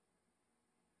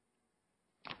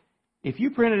If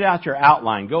you printed out your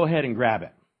outline, go ahead and grab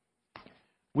it.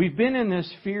 We've been in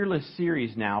this Fearless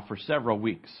series now for several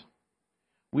weeks.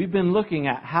 We've been looking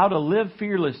at how to live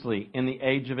fearlessly in the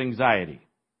age of anxiety.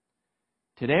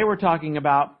 Today we're talking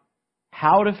about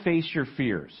how to face your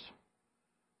fears.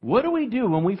 What do we do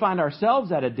when we find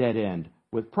ourselves at a dead end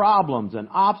with problems and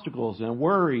obstacles and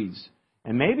worries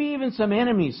and maybe even some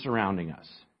enemies surrounding us?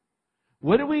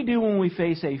 What do we do when we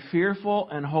face a fearful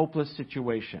and hopeless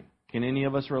situation? Can any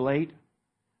of us relate?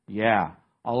 Yeah,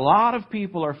 a lot of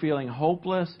people are feeling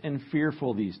hopeless and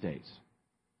fearful these days.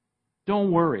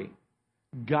 Don't worry.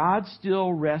 God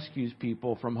still rescues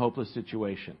people from hopeless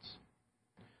situations.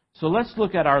 So let's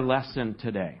look at our lesson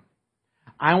today.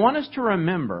 I want us to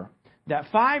remember that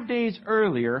 5 days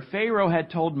earlier, Pharaoh had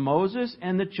told Moses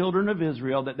and the children of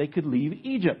Israel that they could leave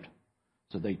Egypt.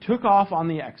 So they took off on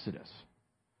the Exodus.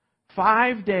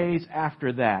 5 days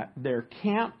after that, they're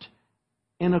camped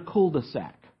in a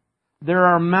cul-de-sac. There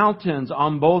are mountains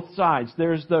on both sides.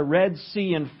 There's the Red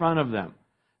Sea in front of them.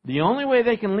 The only way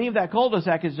they can leave that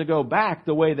cul-de-sac is to go back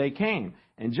the way they came.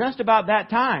 And just about that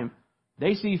time,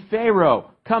 they see Pharaoh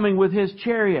coming with his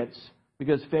chariots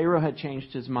because Pharaoh had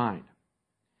changed his mind.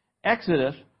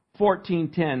 Exodus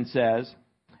 14:10 says,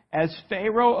 "As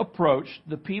Pharaoh approached,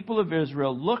 the people of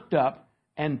Israel looked up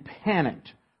and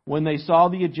panicked when they saw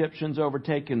the Egyptians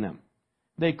overtaking them.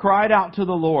 They cried out to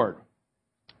the Lord."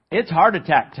 It's heart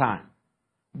attack time.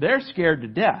 They're scared to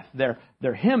death.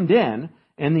 They're hemmed in,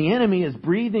 and the enemy is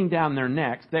breathing down their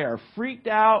necks. They are freaked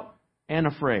out and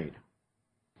afraid.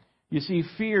 You see,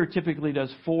 fear typically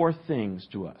does 4 things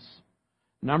to us.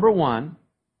 Number 1,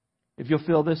 if you'll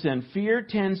fill this in, fear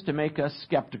tends to make us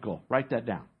skeptical. Write that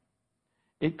down.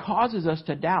 It causes us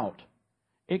to doubt.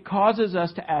 It causes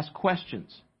us to ask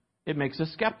questions. It makes us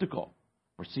skeptical.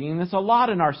 We're seeing this a lot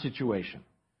in our situation.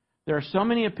 There are so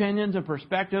many opinions and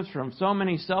perspectives from so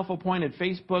many self-appointed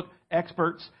Facebook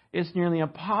experts, it's nearly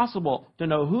impossible to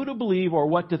know who to believe or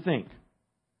what to think.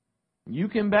 You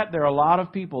can bet there are a lot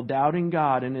of people doubting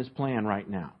God and His plan right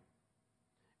now.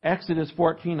 Exodus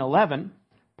 14:11,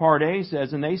 Part A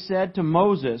says, "And they said to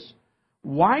Moses,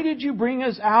 'Why did you bring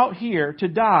us out here to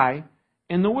die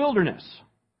in the wilderness?'"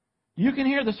 You can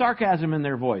hear the sarcasm in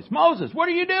their voice. "Moses, what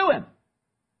are you doing?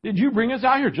 Did you bring us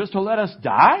out here just to let us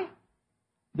die?"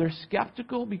 They're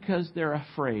skeptical because they're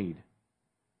afraid.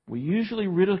 We usually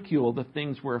ridicule the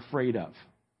things we're afraid of.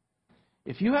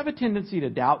 If you have a tendency to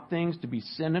doubt things, to be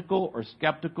cynical or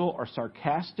skeptical or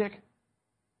sarcastic,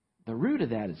 the root of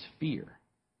that is fear.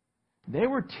 They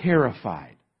were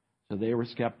terrified, so they were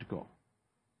skeptical.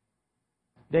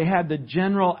 They had the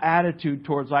general attitude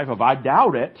towards life of, "I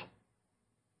doubt it."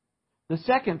 The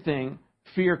second thing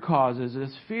fear causes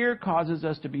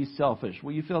us to be selfish.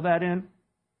 Will you fill that in?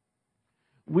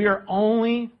 We are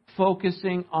only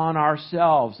focusing on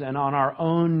ourselves and on our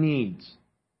own needs.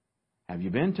 Have you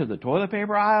been to the toilet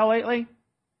paper aisle lately?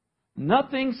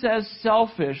 Nothing says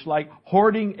selfish like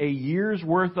hoarding a year's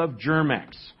worth of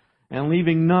Germex and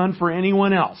leaving none for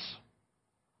anyone else.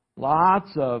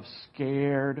 Lots of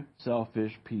scared,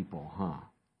 selfish people, huh?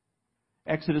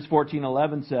 Exodus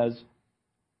 14:11 says,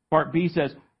 Part B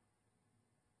says,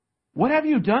 "What have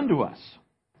you done to us?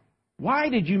 Why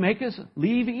did you make us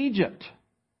leave Egypt?"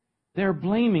 They're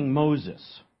blaming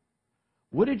Moses.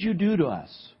 What did you do to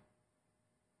us?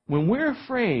 When we're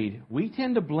afraid, we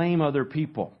tend to blame other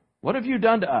people. What have you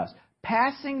done to us?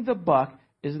 Passing the buck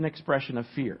is an expression of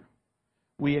fear.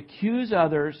 We accuse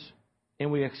others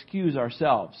and we excuse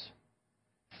ourselves.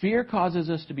 Fear causes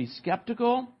us to be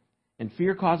skeptical, and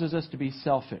fear causes us to be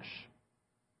selfish.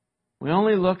 We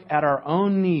only look at our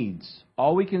own needs.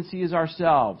 All we can see is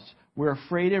ourselves. We're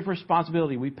afraid of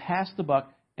responsibility. We pass the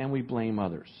buck and we blame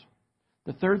others.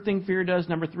 The third thing fear does,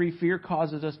 number 3, fear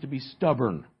causes us to be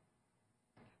stubborn.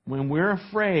 When we're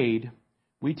afraid,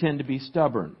 we tend to be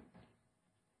stubborn.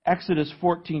 Exodus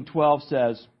 14:12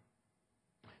 says,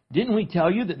 "Didn't we tell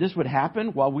you that this would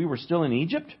happen while we were still in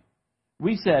Egypt?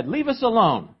 We said, 'Leave us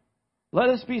alone.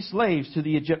 Let us be slaves to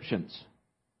the Egyptians.'"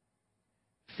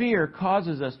 Fear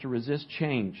causes us to resist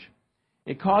change.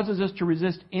 It causes us to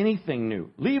resist anything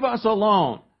new. Leave us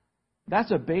alone.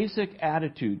 That's a basic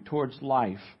attitude towards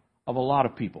life of a lot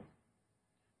of people.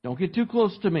 Don't get too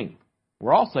close to me.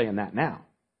 We're all saying that now.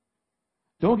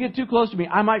 Don't get too close to me.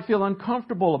 I might feel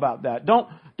uncomfortable about that.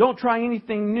 Don't try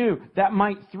anything new. That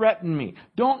might threaten me.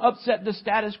 Don't upset the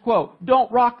status quo.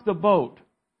 Don't rock the boat.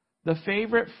 The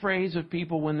favorite phrase of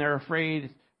people when they're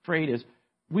afraid is,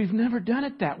 "We've never done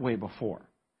it that way before."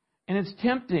 And it's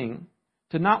tempting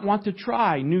to not want to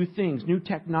try new things, new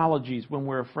technologies when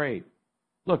we're afraid.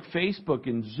 Look, Facebook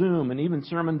and Zoom and even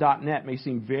Sermon.net may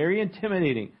seem very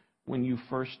intimidating when you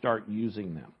first start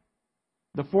using them.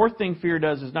 The fourth thing fear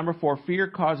does is, number 4, fear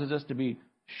causes us to be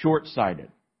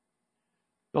short-sighted.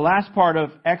 The last part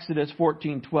of Exodus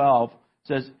 14:12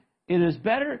 says, it's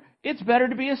better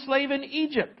to be a slave in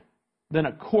Egypt than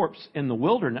a corpse in the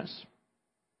wilderness.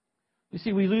 You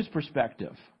see, we lose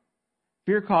perspective.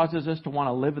 Fear causes us to want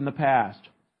to live in the past.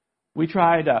 We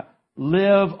try to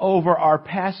live over our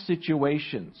past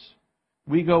situations.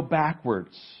 We go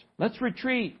backwards. Let's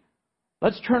retreat.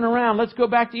 Let's turn around. Let's go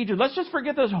back to Egypt. Let's just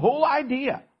forget this whole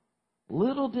idea.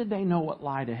 Little did they know what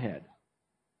lied ahead.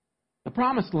 The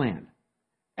promised land.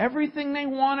 Everything they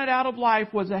wanted out of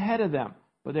life was ahead of them,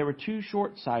 but they were too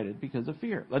short-sighted because of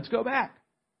fear. Let's go back.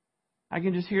 I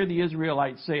can just hear the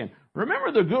Israelites saying,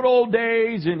 remember the good old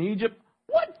days in Egypt?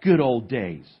 What good old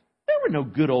days? There were no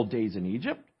good old days in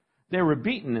Egypt. They were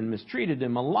beaten and mistreated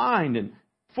and maligned and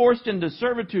forced into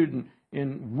servitude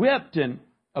and whipped and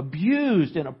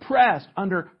abused and oppressed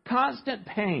under constant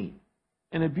pain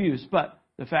and abuse. But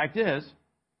the fact is,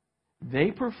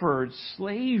 they preferred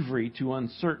slavery to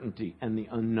uncertainty and the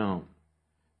unknown.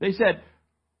 They said,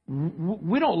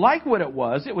 we don't like what it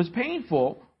was. It was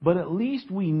painful, but at least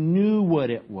we knew what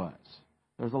it was.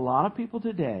 There's a lot of people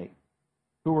today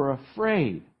who are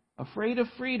afraid of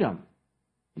freedom.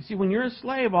 You see, when you're a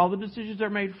slave, all the decisions are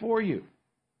made for you.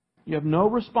 You have no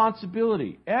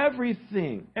responsibility. Every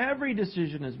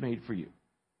decision is made for you.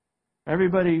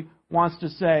 Everybody wants to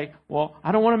say, well,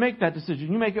 I don't want to make that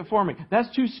decision. You make it for me.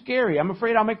 That's too scary. I'm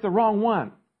afraid I'll make the wrong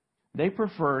one. They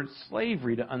preferred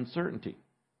slavery to uncertainty.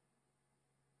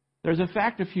 There's a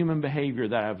fact of human behavior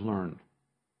that I've learned.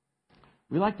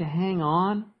 We like to hang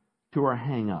on to our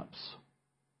hang-ups.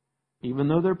 Even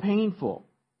though they're painful,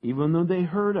 even though they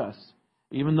hurt us,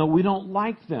 even though we don't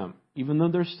like them, even though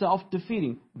they're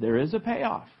self-defeating, there is a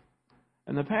payoff.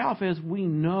 And the payoff is we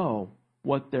know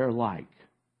what they're like.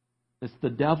 It's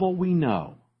the devil we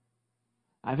know.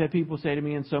 I've had people say to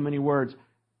me in so many words,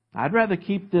 I'd rather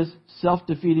keep this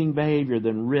self-defeating behavior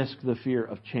than risk the fear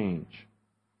of change.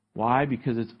 Why?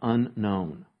 Because it's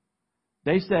unknown.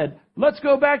 They said, let's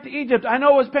go back to Egypt. I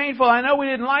know it was painful. I know we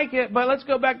didn't like it, but let's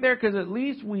go back there because at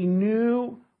least we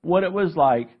knew what it was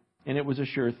like and it was a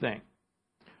sure thing.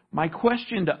 My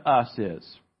question to us is,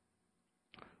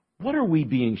 what are we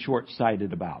being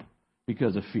short-sighted about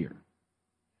because of fear?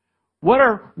 What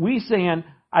are we saying,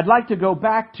 I'd like to go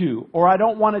back to, or I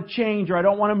don't want to change, or I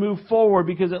don't want to move forward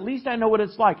because at least I know what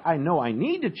it's like. I know I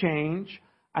need to change.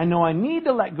 I know I need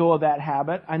to let go of that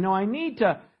habit. I know I need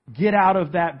to get out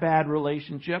of that bad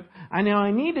relationship. I know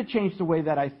I need to change the way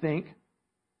that I think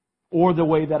or the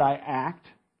way that I act.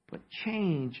 But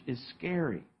change is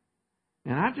scary.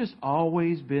 And I've just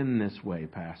always been this way,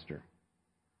 Pastor.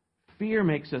 Fear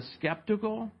makes us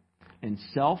skeptical and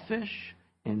selfish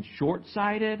and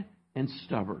short-sighted and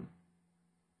stubborn.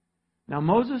 Now,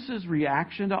 Moses'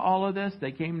 reaction to all of this,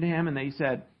 they came to him and they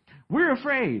said, we're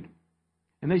afraid.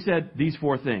 And they said these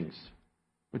 4 things,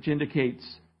 which indicates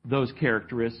those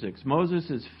characteristics.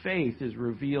 Moses' faith is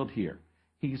revealed here.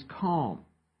 He's calm.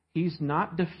 He's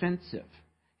not defensive.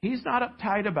 He's not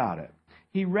uptight about it.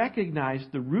 He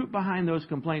recognized the root behind those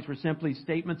complaints were simply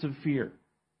statements of fear.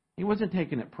 He wasn't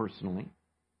taking it personally.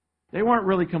 They weren't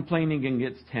really complaining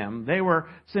against him. They were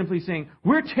simply saying,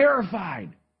 we're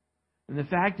terrified. And the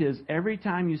fact is, every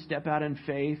time you step out in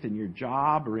faith in your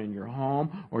job or in your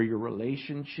home or your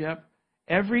relationship,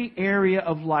 every area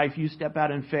of life you step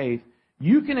out in faith,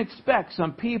 you can expect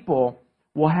some people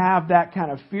will have that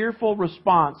kind of fearful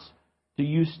response to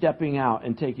you stepping out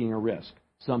and taking a risk.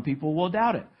 Some people will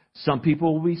doubt it. Some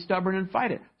people will be stubborn and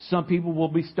fight it. Some people will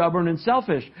be stubborn and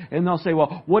selfish. And they'll say,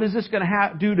 well, what is this going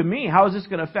to do to me? How is this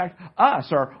going to affect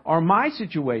us or my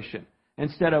situation?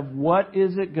 Instead of what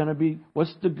is it going to be?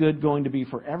 What's the good going to be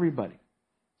for everybody?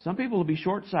 Some people will be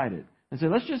short-sighted and say,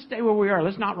 let's just stay where we are.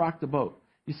 Let's not rock the boat.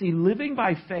 You see, living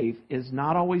by faith is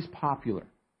not always popular.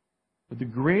 But the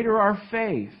greater our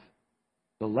faith,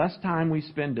 the less time we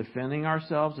spend defending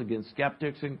ourselves against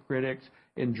skeptics and critics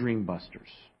and dream busters.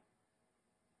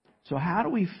 So how do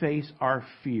we face our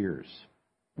fears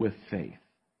with faith?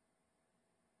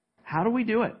 How do we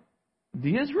do it?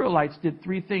 The Israelites did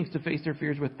 3 things to face their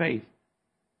fears with faith.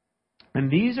 And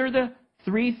these are the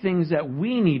 3 things that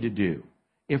we need to do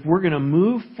if we're going to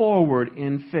move forward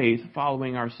in faith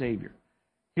following our Savior.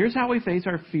 Here's how we face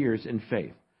our fears in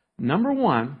faith. Number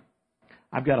 1,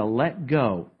 I've got to let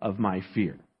go of my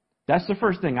fear. That's the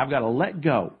first thing. I've got to let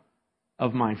go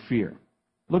of my fear.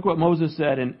 Look what Moses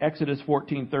said in Exodus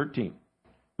 14:13.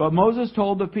 But Moses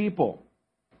told the people,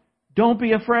 don't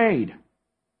be afraid.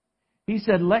 He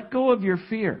said, let go of your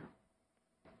fear.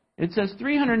 It says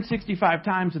 365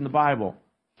 times in the Bible,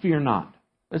 fear not.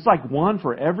 It's like one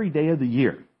for every day of the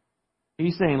year.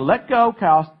 He's saying, let go,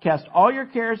 cast all your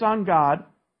cares on God.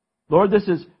 Lord, this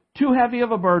is too heavy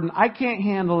of a burden. I can't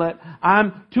handle it.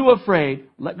 I'm too afraid.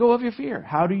 Let go of your fear.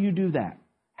 How do you do that?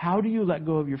 How do you let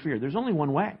go of your fear? There's only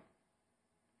one way.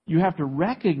 You have to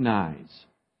recognize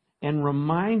and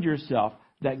remind yourself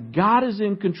that God is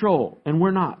in control and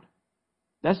we're not.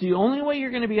 That's the only way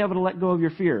you're going to be able to let go of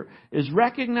your fear, is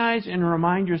recognize and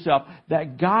remind yourself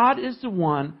that God is the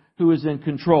one who is in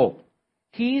control.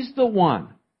 He's the one.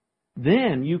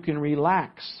 Then you can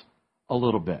relax a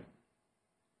little bit.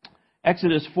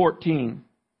 Exodus 14,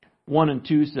 1 and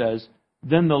 2 says,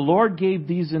 Then the Lord gave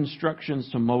these instructions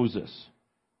to Moses.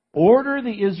 Order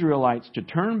the Israelites to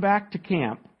turn back to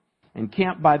camp and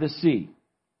camp by the sea.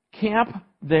 Camp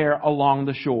there along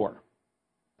the shore.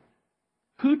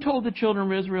 Who told the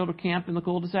children of Israel to camp in the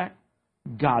cul-de-sac?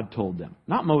 God told them,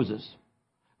 not Moses.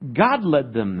 God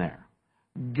led them there.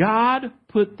 God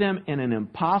put them in an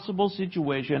impossible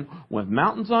situation with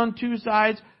mountains on two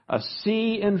sides, a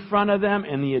sea in front of them,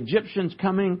 and the Egyptians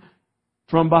coming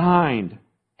from behind,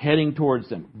 heading towards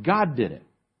them. God did it.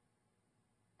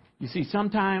 You see,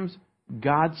 sometimes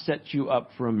God sets you up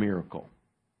for a miracle.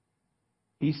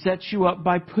 He sets you up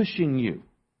by pushing you.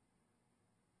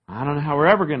 I don't know how we're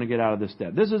ever going to get out of this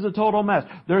step. This is a total mess.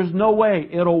 There's no way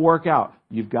it'll work out.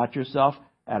 You've got yourself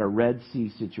at a Red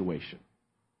Sea situation.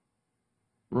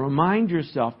 Remind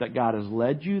yourself that God has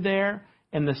led you there,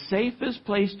 and the safest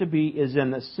place to be is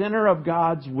in the center of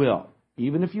God's will.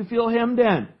 Even if you feel hemmed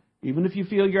in, even if you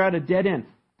feel you're at a dead end.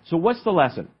 So what's the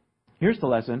lesson? Here's the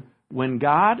lesson. When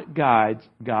God guides,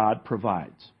 God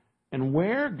provides. And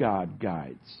where God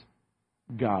guides,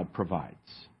 God provides.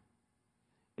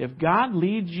 If God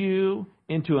leads you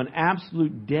into an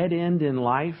absolute dead end in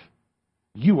life,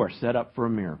 you are set up for a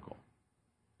miracle.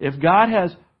 If God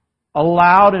has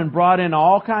allowed and brought in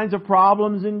all kinds of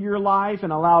problems in your life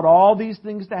and allowed all these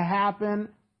things to happen,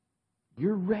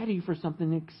 you're ready for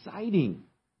something exciting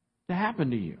to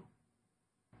happen to you.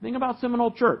 Think about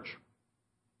Seminole Church.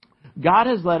 God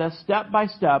has led us step by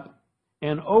step,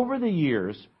 and over the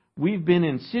years, we've been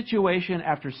in situation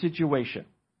after situation.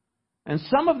 And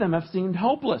some of them have seemed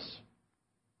hopeless.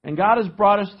 And God has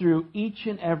brought us through each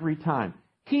and every time.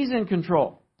 He's in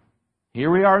control. Here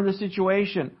we are in the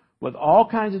situation with all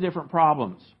kinds of different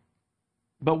problems.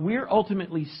 But we're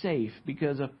ultimately safe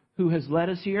because of who has led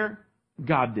us here?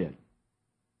 God did.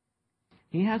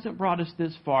 He hasn't brought us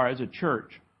this far as a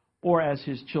church or as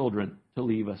His children to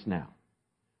leave us now.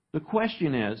 The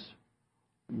question is,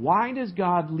 why does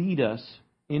God lead us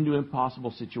into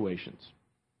impossible situations?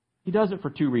 He does it for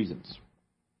two reasons.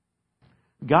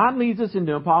 God leads us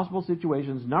into impossible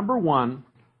situations, number one,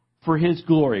 for His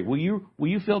glory. Will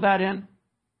you fill that in?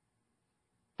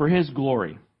 For His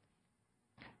glory.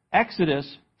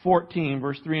 Exodus 14,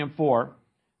 verse 3 and 4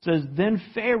 says, Then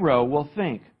Pharaoh will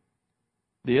think,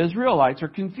 the Israelites are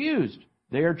confused.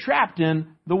 They are trapped in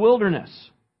the wilderness.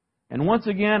 And once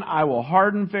again, I will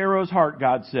harden Pharaoh's heart,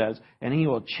 God says, and he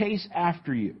will chase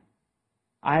after you.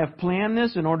 I have planned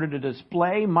this in order to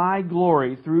display my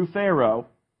glory through Pharaoh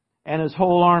and his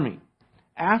whole army.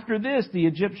 After this, the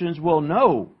Egyptians will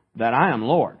know that I am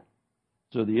Lord.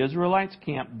 So the Israelites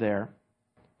camped there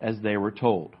as they were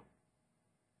told.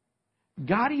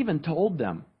 God even told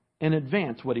them in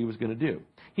advance what He was going to do.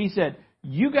 He said,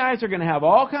 you guys are going to have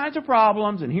all kinds of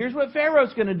problems, and here's what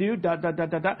Pharaoh's going to do,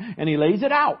 and He lays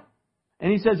it out.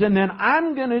 And He says, and then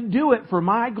I'm going to do it for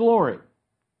my glory.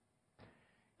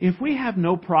 If we have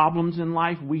no problems in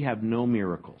life, we have no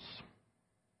miracles.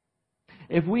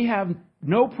 If we have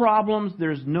no problems,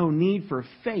 there's no need for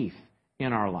faith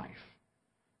in our life.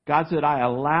 God said, I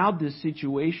allowed this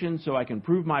situation so I can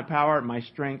prove my power and my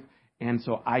strength, and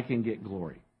so I can get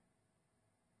glory.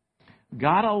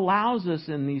 God allows us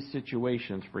in these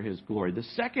situations for His glory. The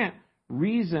second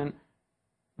reason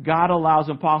God allows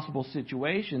impossible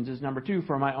situations is, number two,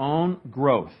 for my own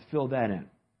growth. Fill that in.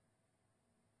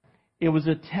 It was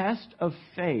a test of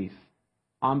faith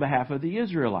on behalf of the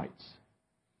Israelites.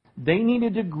 They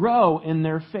needed to grow in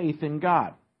their faith in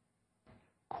God.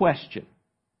 Question.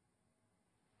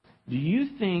 Do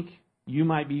you think you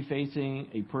might be facing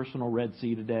a personal Red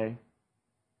Sea today?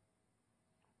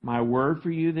 My word for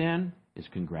you then is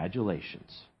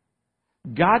congratulations.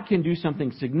 God can do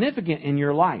something significant in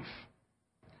your life.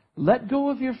 Let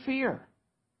go of your fear.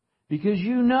 Because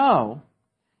you know,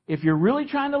 if you're really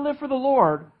trying to live for the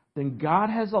Lord, then God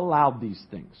has allowed these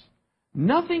things.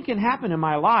 Nothing can happen in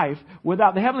my life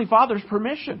without the Heavenly Father's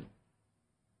permission.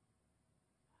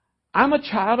 I'm a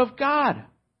child of God.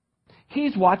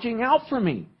 He's watching out for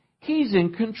me. He's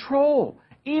in control.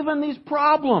 Even these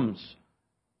problems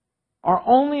are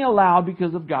only allowed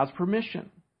because of God's permission.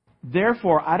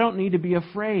 Therefore, I don't need to be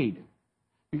afraid,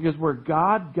 because where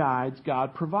God guides,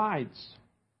 God provides.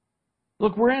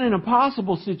 Look, we're in an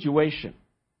impossible situation.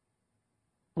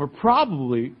 We're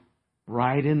probably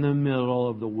right in the middle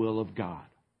of the will of God.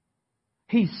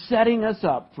 He's setting us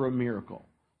up for a miracle.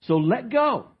 So let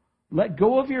go. Let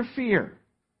go of your fear.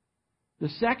 The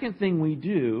second thing we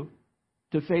do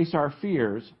to face our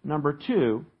fears, number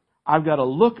 2, I've got to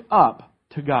look up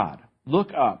to God.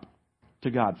 Look up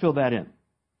to God. Fill that in.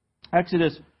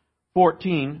 Exodus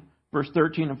 14, verse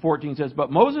 13 and 14 says,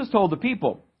 But Moses told the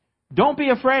people, Don't be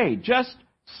afraid. Just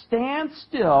stand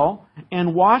still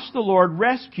and watch the Lord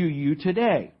rescue you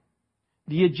today.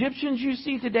 The Egyptians you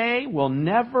see today will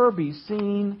never be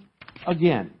seen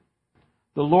again.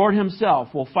 The Lord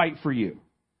Himself will fight for you.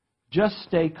 Just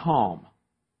stay calm.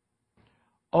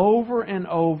 Over and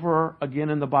over again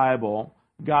in the Bible,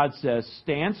 God says,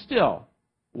 stand still.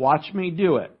 Watch me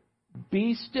do it.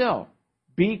 Be still.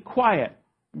 Be quiet.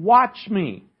 Watch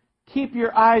me. Keep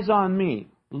your eyes on me.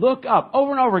 Look up.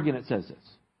 Over and over again it says this.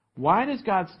 Why does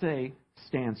God say,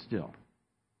 stand still?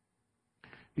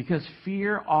 Because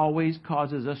fear always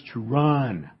causes us to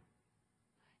run.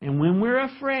 And when we're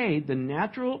afraid, the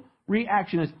natural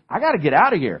reaction is, I got to get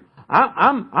out of here.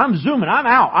 I'm zooming. I'm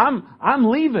out. I'm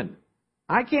leaving.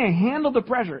 I can't handle the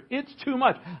pressure. It's too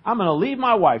much. I'm going to leave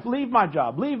my wife, leave my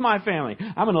job, leave my family.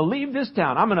 I'm going to leave this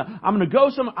town. I'm going to go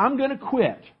I'm going to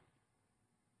quit.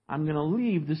 I'm going to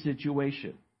leave the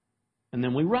situation. And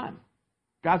then we run.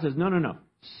 God says, no.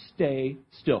 Stay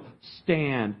still.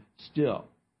 Stand still.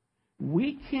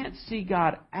 We can't see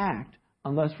God act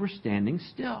unless we're standing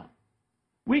still.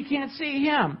 We can't see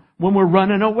Him when we're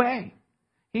running away.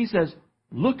 He says,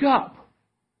 look up.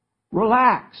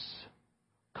 Relax.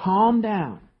 Calm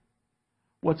down.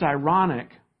 What's ironic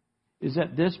is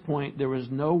at this point there was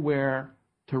nowhere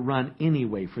to run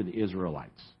anyway for the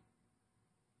Israelites.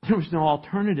 There was no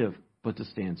alternative but to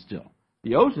stand still.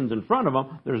 The ocean's in front of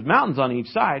them. There's mountains on each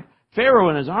side. Pharaoh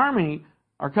and his army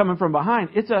are coming from behind.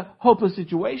 It's a hopeless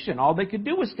situation. All they could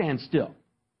do was stand still.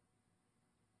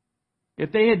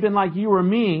 If they had been like you or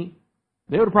me,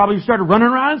 they would have probably started running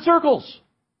around in circles.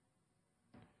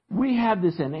 We have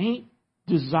this innate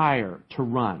desire to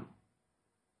run.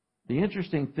 The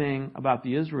interesting thing about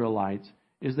the Israelites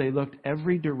is they looked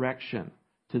every direction.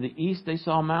 To the east they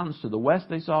saw mountains, to the west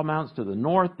they saw mountains, to the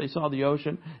north they saw the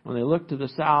ocean. When they looked to the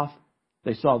south,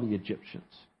 they saw the Egyptians.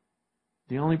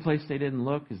 The only place they didn't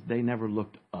look is they never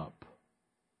looked up.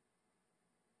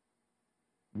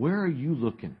 Where are you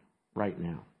looking right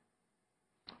now?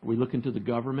 Are we looking to the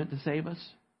government to save us?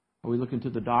 Are we looking to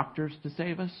the doctors to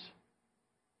save us?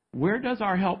 Where does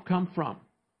our help come from?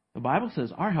 The Bible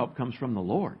says our help comes from the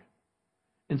Lord.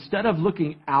 Instead of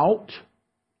looking out,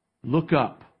 look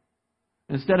up.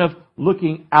 Instead of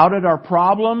looking out at our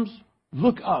problems,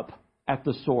 look up at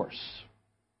the source.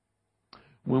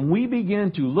 When we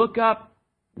begin to look up,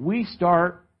 we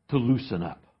start to loosen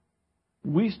up.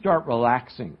 We start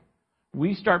relaxing.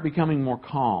 We start becoming more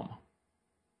calm.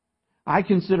 I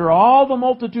consider all the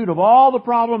multitude of all the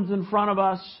problems in front of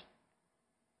us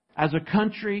as a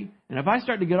country, and if I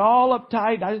start to get all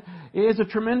uptight, it's a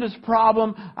tremendous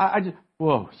problem.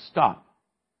 Whoa, stop.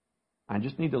 I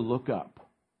just need to look up.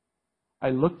 I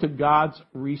look to God's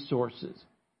resources.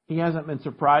 He hasn't been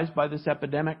surprised by this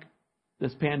epidemic,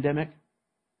 this pandemic.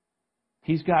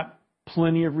 He's got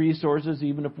plenty of resources,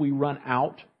 even if we run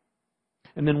out.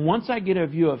 And then once I get a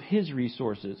view of His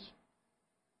resources,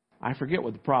 I forget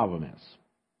what the problem is.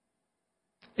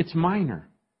 It's minor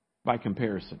by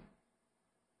comparison.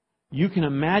 You can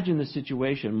imagine the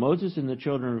situation. Moses and the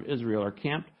children of Israel are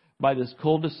camped by this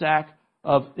cul-de-sac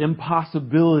of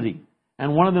impossibility.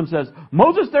 And one of them says,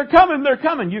 Moses, they're coming, they're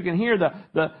coming. You can hear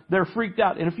they're freaked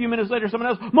out. And a few minutes later, someone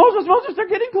else, Moses, they're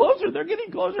getting closer, they're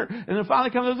getting closer. And then finally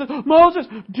comes and says, Moses,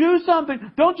 do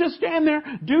something. Don't just stand there,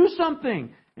 do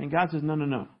something. And God says,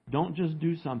 no. Don't just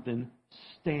do something.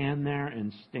 Stand there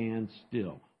and stand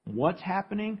still. What's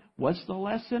happening? What's the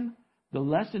lesson? The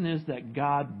lesson is that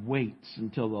God waits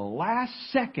until the last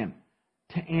second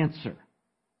to answer.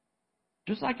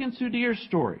 Just like in Sudhir's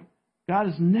story. God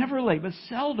is never late, but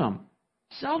seldom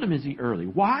is He early.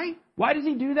 Why? Why does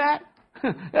He do that?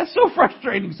 That's so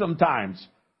frustrating sometimes.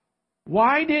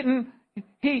 Why didn't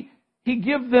He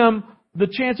give them the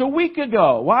chance a week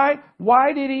ago?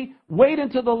 Why did He wait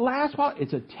until the last while?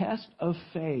 It's a test of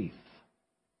faith.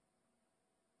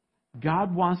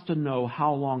 God wants to know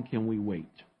how long can we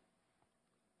wait.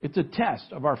 It's a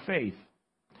test of our faith.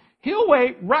 He'll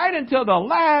wait right until the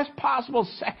last possible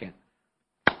second,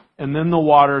 and then the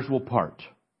waters will part.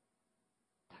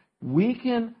 We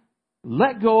can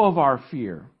let go of our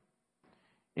fear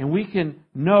And we can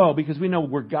know, because we know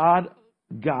where God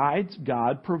guides,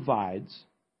 God provides.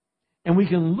 And we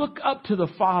can look up to the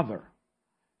Father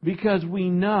because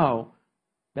we know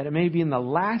that it may be in the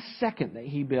last second that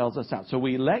He bails us out. So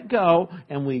we let go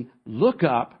and we look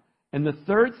up. And the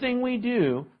third thing we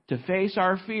do to face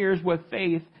our fears with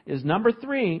faith is number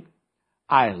 3,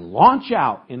 I launch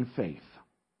out in faith.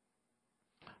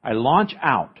 I launch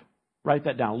out. Write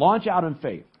that down. Launch out in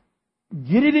faith.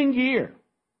 Get it in gear.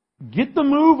 Get the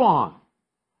move on.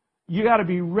 You got to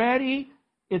be ready.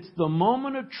 It's the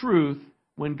moment of truth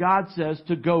when God says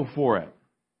to go for it.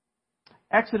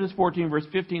 Exodus 14, verse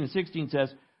 15 and 16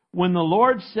 says, when the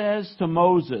Lord says to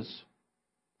Moses,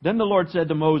 then the Lord said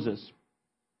to Moses,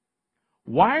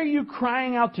 why are you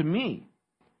crying out to me?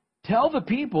 Tell the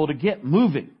people to get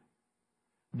moving.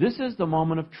 This is the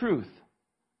moment of truth.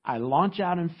 I launch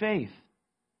out in faith.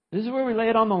 This is where we lay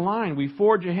it on the line. We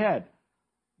forge ahead.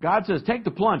 God says, take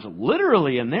the plunge.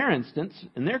 Literally, in their instance,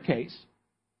 in their case,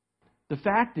 the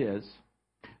fact is,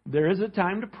 there is a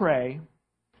time to pray,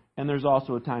 and there's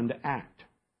also a time to act.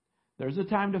 There's a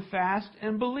time to fast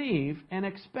and believe and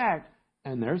expect,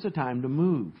 and there's a time to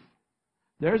move.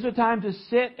 There's a time to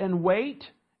sit and wait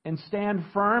and stand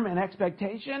firm in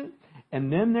expectation,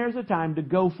 and then there's a time to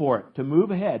go for it, to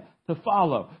move ahead, to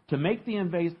follow, to make the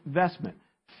investment.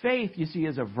 Faith, you see,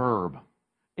 is a verb.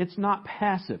 It's not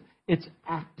passive. It's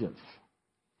active.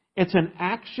 It's an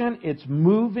action. It's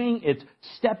moving. It's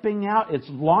stepping out. It's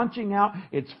launching out.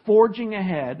 It's forging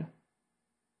ahead.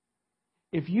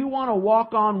 If you want to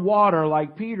walk on water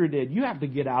like Peter did, you have to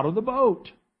get out of the boat.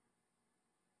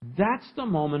 That's the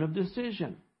moment of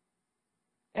decision.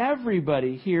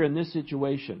 Everybody here in this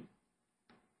situation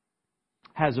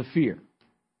has a fear.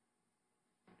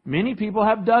 Many people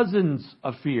have dozens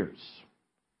of fears.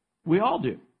 We all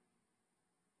do.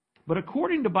 But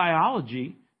according to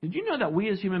biology, did you know that we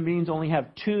as human beings only have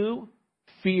 2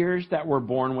 fears that we're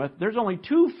born with? There's only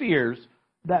 2 fears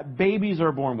that babies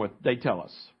are born with, they tell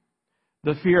us.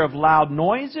 The fear of loud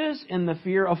noises and the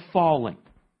fear of falling.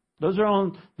 Those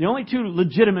are the only 2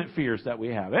 legitimate fears that we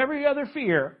have. Every other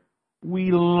fear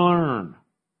we learn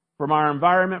from our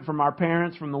environment, from our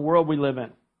parents, from the world we live in.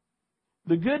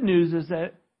 The good news is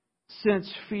that since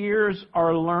fears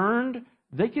are learned,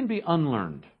 they can be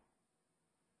unlearned.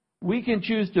 We can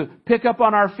choose to pick up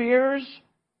on our fears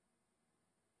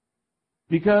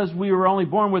because we were only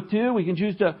born with 2. We can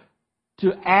choose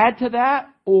to add to that,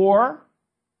 or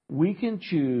we can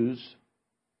choose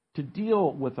to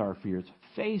deal with our fears,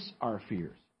 face our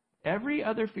fears. Every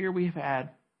other fear we've had,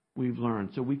 we've learned,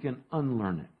 so we can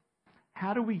unlearn it.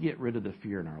 How do we get rid of the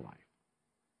fear in our life?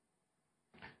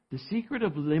 The secret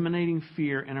of eliminating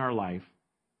fear in our life,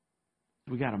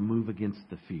 we got to move against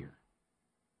the fear.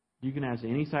 You can ask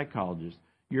any psychologist.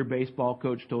 Your baseball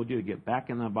coach told you to get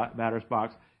back in the batter's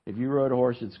box. If you rode a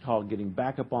horse, it's called getting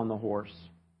back up on the horse.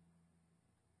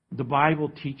 The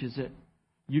Bible teaches it.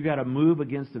 You got to move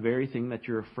against the very thing that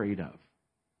you're afraid of.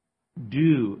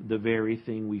 Do the very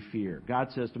thing we fear. God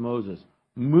says to Moses,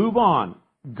 move on.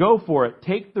 Go for it.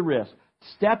 Take the risk.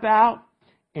 Step out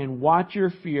and watch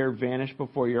your fear vanish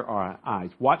before your eyes.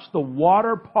 Watch the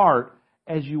water part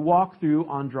as you walk through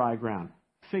on dry ground.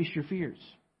 Face your fears.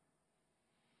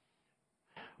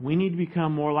 We need to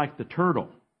become more like the turtle.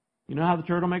 You know how the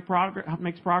turtle makes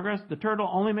progress? The turtle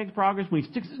only makes progress when he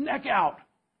sticks his neck out.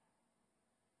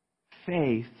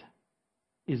 Faith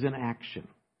is an action.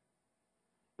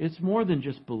 It's more than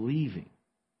just believing.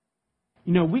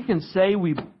 You know, we can say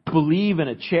we believe in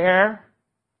a chair,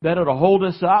 that it'll hold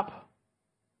us up,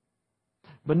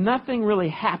 but nothing really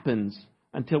happens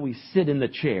until we sit in the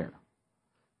chair.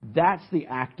 That's the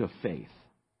act of faith.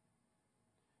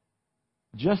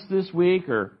 Just this week,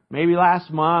 or maybe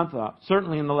last month,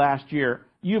 certainly in the last year,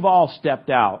 you've all stepped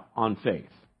out on faith.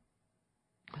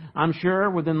 I'm sure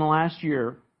within the last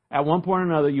year, at one point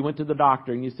or another, you went to the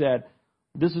doctor and you said,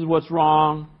 this is what's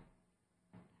wrong.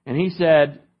 And he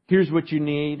said, here's what you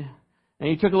need. And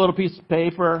he took a little piece of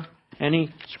paper and he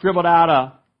scribbled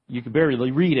out you could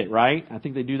barely read it, right? I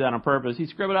think they do that on purpose. He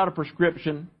scribbled out a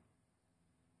prescription.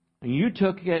 And you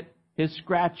took it, his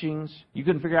scratchings. You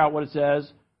couldn't figure out what it says.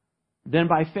 Then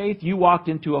by faith, you walked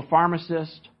into a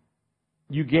pharmacist.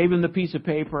 You gave him the piece of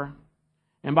paper.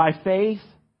 And by faith,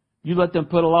 you let them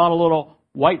put a lot of little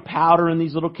white powder in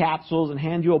these little capsules and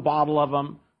hand you a bottle of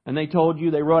them. And they told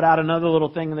you, they wrote out another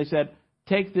little thing and they said,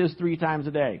 take this 3 times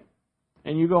a day.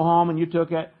 And you go home and you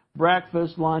took it,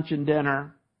 breakfast, lunch, and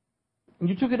dinner. And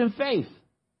you took it in faith.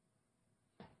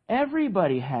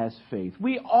 Everybody has faith.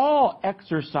 We all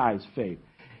exercise faith.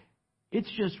 It's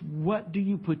just, what do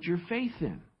you put your faith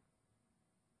in?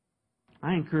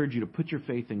 I encourage you to put your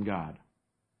faith in God.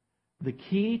 The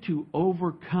key to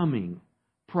overcoming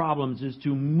problems is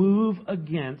to move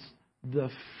against the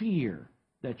fear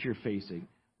that you're facing.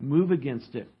 Move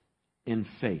against it in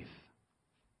faith.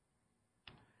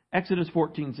 Exodus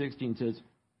 14:16 says,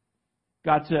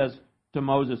 God says to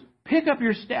Moses, pick up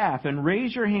your staff and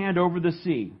raise your hand over the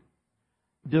sea.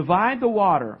 Divide the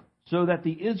water so that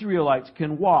the Israelites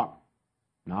can walk,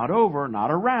 not over,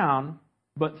 not around,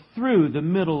 but through the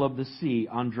middle of the sea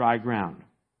on dry ground.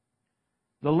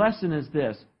 The lesson is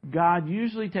this: God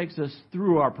usually takes us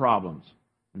through our problems,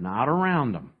 not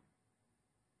around them.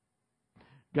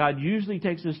 God usually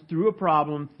takes us through a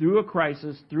problem, through a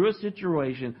crisis, through a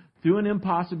situation, through an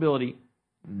impossibility,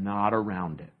 not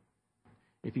around it.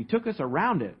 If He took us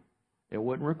around it, it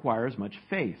wouldn't require as much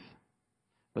faith.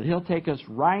 But He'll take us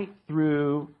right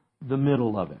through the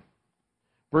middle of it.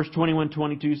 Verse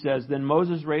 21-22 says, Then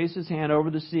Moses raised his hand over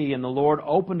the sea, and the Lord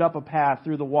opened up a path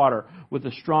through the water with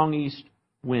a strong east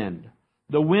wind.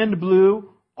 The wind blew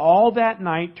all that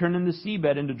night, turning the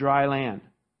seabed into dry land.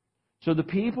 So the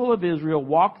people of Israel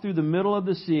walked through the middle of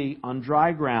the sea on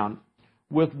dry ground,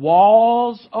 with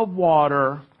walls of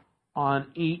water on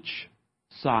each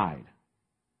side.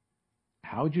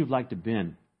 How would you have liked to have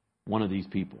been one of these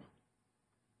people?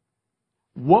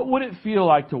 What would it feel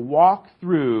like to walk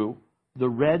through the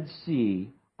Red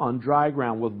Sea on dry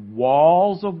ground with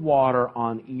walls of water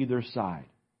on either side?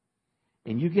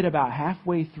 And you get about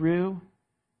halfway through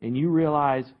and you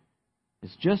realize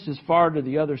it's just as far to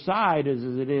the other side as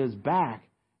it is back.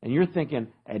 And you're thinking,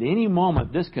 at any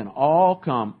moment, this can all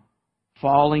come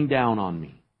falling down on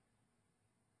me.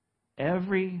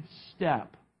 Every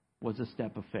step was a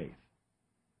step of faith.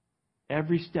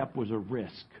 Every step was a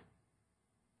risk.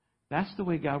 That's the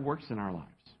way God works in our lives.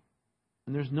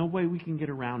 And there's no way we can get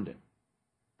around it.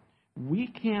 We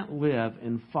can't live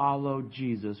and follow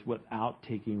Jesus without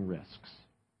taking risks.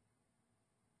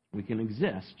 We can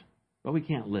exist, but we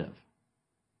can't live.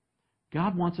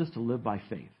 God wants us to live by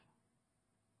faith.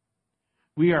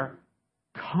 We are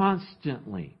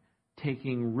constantly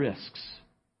taking risks.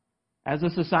 As a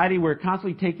society, we're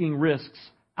constantly taking risks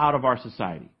out of our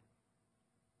society.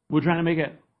 We're trying to make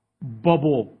it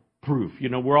bubble proof. You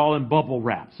know, we're all in bubble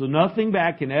wrap. So nothing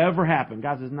bad can ever happen.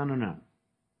 God says, no.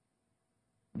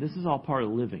 This is all part of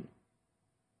living.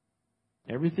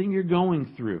 Everything you're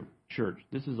going through, church,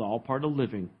 this is all part of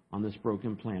living on this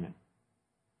broken planet.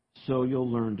 So you'll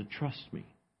learn to trust me.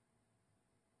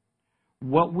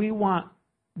 What we want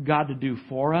God to do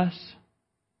for us,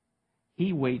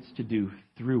 He waits to do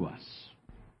through us.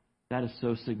 That is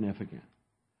so significant.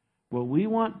 What we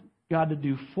want God to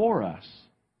do for us,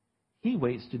 He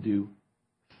waits to do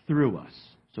through us,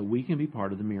 so we can be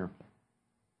part of the miracle.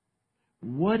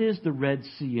 What is the Red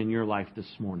Sea in your life this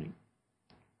morning?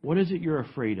 What is it you're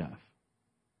afraid of?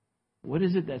 What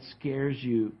is it that scares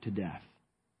you to death?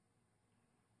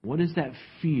 What is that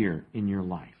fear in your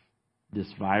life? This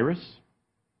virus?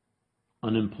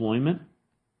 Unemployment?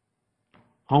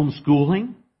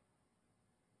 Homeschooling?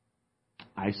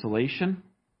 Isolation?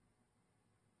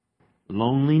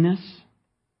 Loneliness?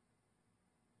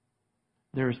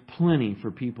 There's plenty for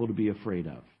people to be afraid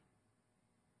of.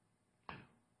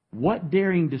 What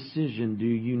daring decision do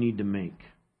you need to make?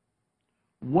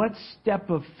 What step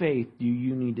of faith do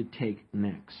you need to take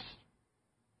next?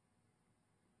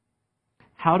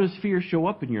 How does fear show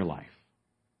up in your life?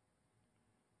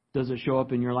 Does it show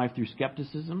up in your life through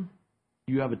skepticism?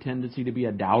 Do you have a tendency to be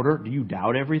a doubter? Do you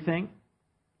doubt everything?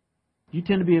 Do you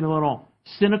tend to be a little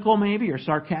cynical maybe or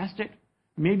sarcastic?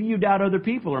 Maybe you doubt other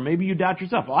people, or maybe you doubt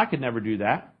yourself. Well, I could never do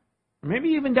that. Or maybe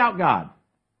you even doubt God.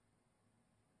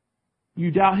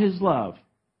 You doubt His love.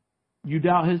 You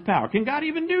doubt His power. Can God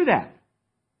even do that?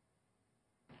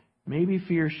 Maybe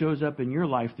fear shows up in your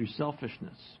life through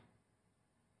selfishness.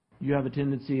 You have a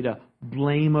tendency to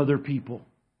blame other people.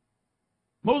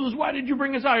 Moses, why did you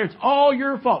bring us out here? It's all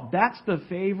your fault. That's the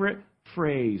favorite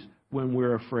phrase when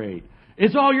we're afraid.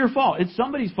 It's all your fault. It's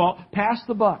somebody's fault. Pass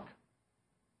the buck.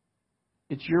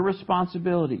 It's your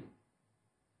responsibility.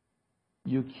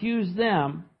 You accuse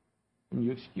them and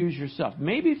you excuse yourself.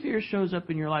 Maybe fear shows up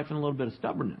in your life in a little bit of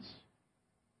stubbornness.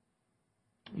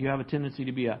 You have a tendency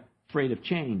to be afraid of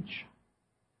change.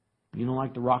 You don't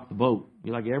like to rock the boat.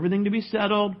 You like everything to be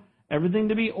settled, everything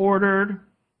to be ordered.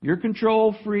 You're a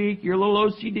control freak. You're a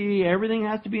little OCD. Everything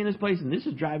has to be in its place. And this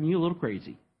is driving you a little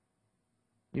crazy.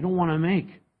 You don't want to make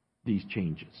these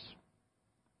changes.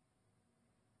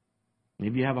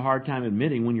 Maybe you have a hard time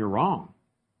admitting when you're wrong.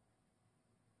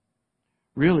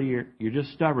 Really, you're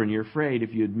just stubborn. You're afraid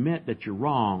if you admit that you're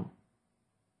wrong,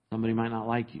 somebody might not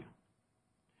like you.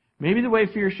 Maybe the way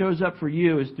fear shows up for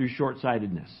you is through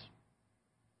short-sightedness.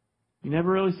 You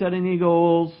never really set any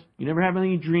goals. You never have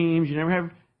any dreams. You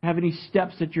never have any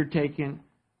steps that you're taking.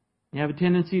 You have a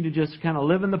tendency to just kind of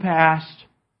live in the past.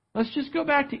 Let's just go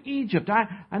back to Egypt.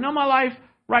 I know my life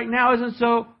right now isn't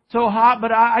so hot,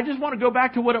 but I just want to go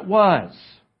back to what it was.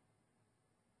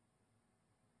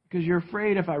 Because you're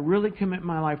afraid if I really commit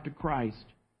my life to Christ,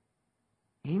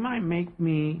 He might make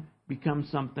me become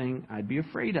something I'd be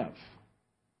afraid of.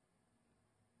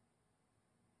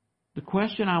 The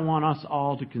question I want us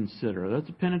all to consider, that's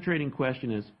a penetrating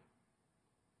question, is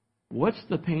what's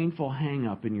the painful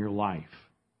hang-up in your life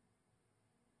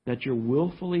that you're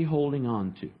willfully holding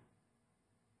on to?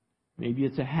 Maybe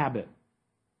it's a habit.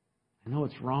 I know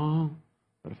it's wrong,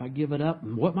 but if I give it up,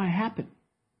 what might happen?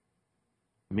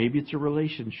 Maybe it's a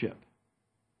relationship.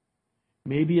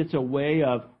 Maybe it's a way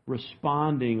of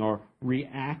responding or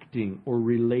reacting or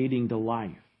relating to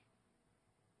life.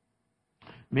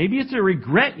 Maybe it's a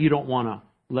regret you don't want to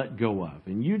let go of,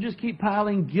 and you just keep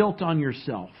piling guilt on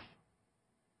yourself.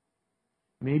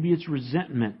 Maybe it's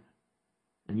resentment,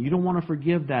 and you don't want to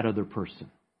forgive that other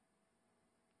person.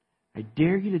 I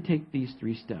dare you to take these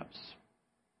 3 steps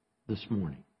this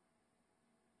morning.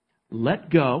 Let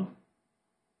go,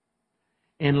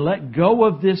 and let go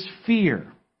of this fear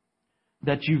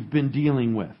that you've been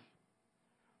dealing with.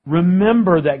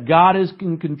 Remember that God is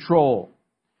in control,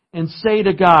 and say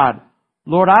to God,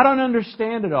 Lord, I don't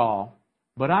understand it all,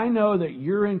 but I know that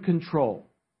You're in control.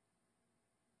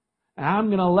 And I'm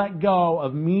going to let go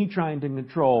of me trying to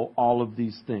control all of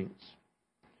these things.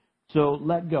 So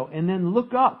let go. And then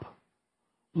look up.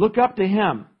 Look up to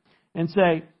Him and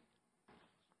say,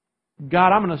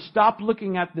 God, I'm going to stop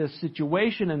looking at this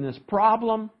situation and this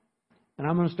problem, and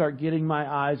I'm going to start getting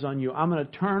my eyes on You. I'm going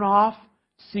to turn off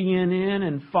CNN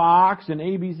and Fox and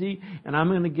ABC, and I'm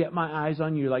going to get my eyes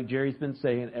on You, like Jerry's been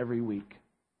saying every week.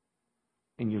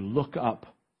 And you look up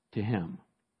to Him.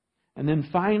 And then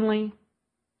finally,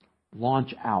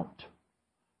 launch out.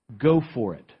 Go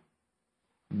for it.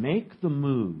 Make the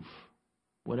move.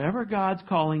 Whatever God's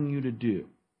calling you to do,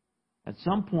 at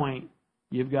some point,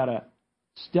 you've got to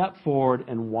step forward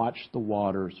and watch the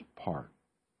waters part.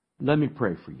 Let me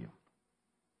pray for you.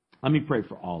 Let me pray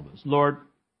for all of us. Lord,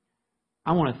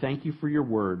 I want to thank You for Your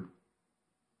word,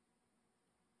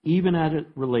 even as it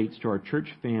relates to our church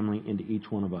family and to each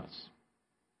one of us.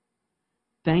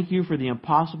 Thank You for the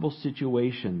impossible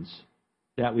situations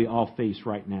that we all face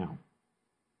right now.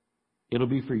 It'll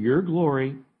be for Your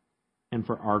glory and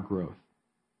for our growth.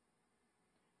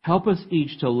 Help us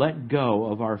each to let go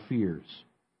of our fears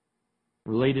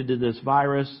related to this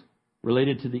virus,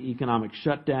 related to the economic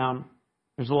shutdown.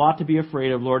 There's a lot to be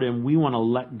afraid of, Lord, and we want to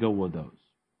let go of those.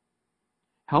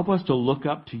 Help us to look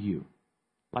up to You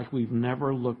like we've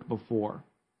never looked before.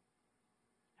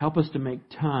 Help us to make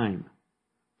time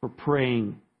for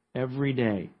praying every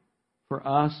day for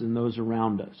us and those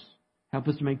around us. Help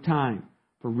us to make time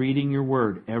for reading Your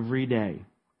word every day.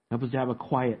 Help us to have a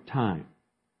quiet time.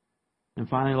 And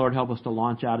finally, Lord, help us to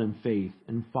launch out in faith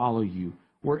and follow You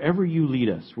wherever You lead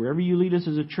us. Wherever You lead us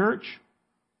as a church,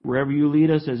 wherever You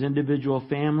lead us as individual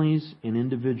families and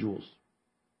individuals.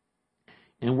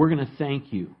 And we're going to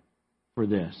thank You for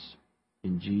this.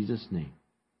 In Jesus' name,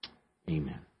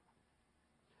 amen.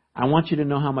 I want you to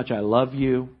know how much I love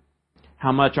you,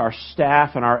 how much our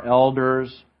staff and our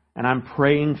elders, and I'm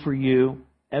praying for you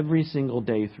every single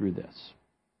day through this.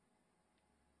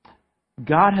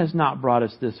 God has not brought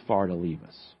us this far to leave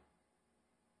us.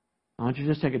 I want you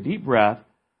to just take a deep breath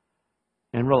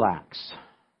and relax.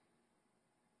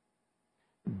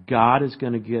 God is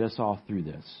going to get us all through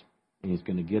this, and He's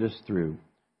going to get us through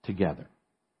together.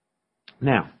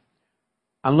 Now,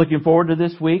 I'm looking forward to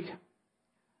this week.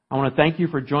 I want to thank you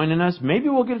for joining us. Maybe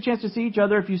we'll get a chance to see each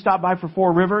other if you stop by for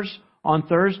Four Rivers on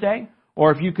Thursday,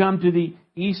 or if you come to the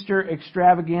Easter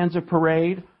Extravaganza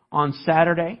Parade on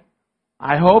Saturday.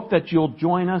 I hope that you'll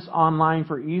join us online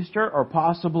for Easter, or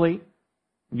possibly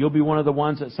you'll be one of the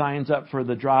ones that signs up for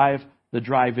the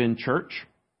drive-in church.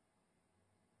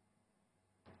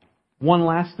 One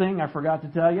last thing I forgot to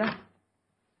tell you.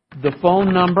 The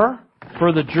phone number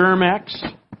for the Germ-X.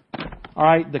 All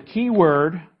right, the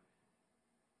keyword,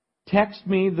 text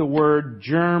me the word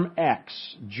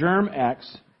Germ-X.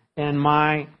 Germ-X. And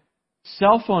my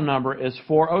cell phone number is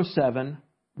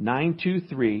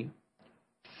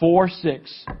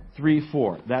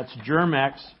 407-923-4634. That's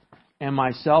Germ-X. And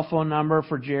my cell phone number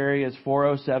for Jerry is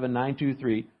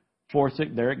 407-923-4634.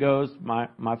 There it goes. My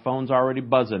phone's already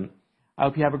buzzing. I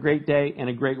hope you have a great day and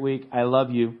a great week. I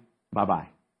love you. Bye-bye.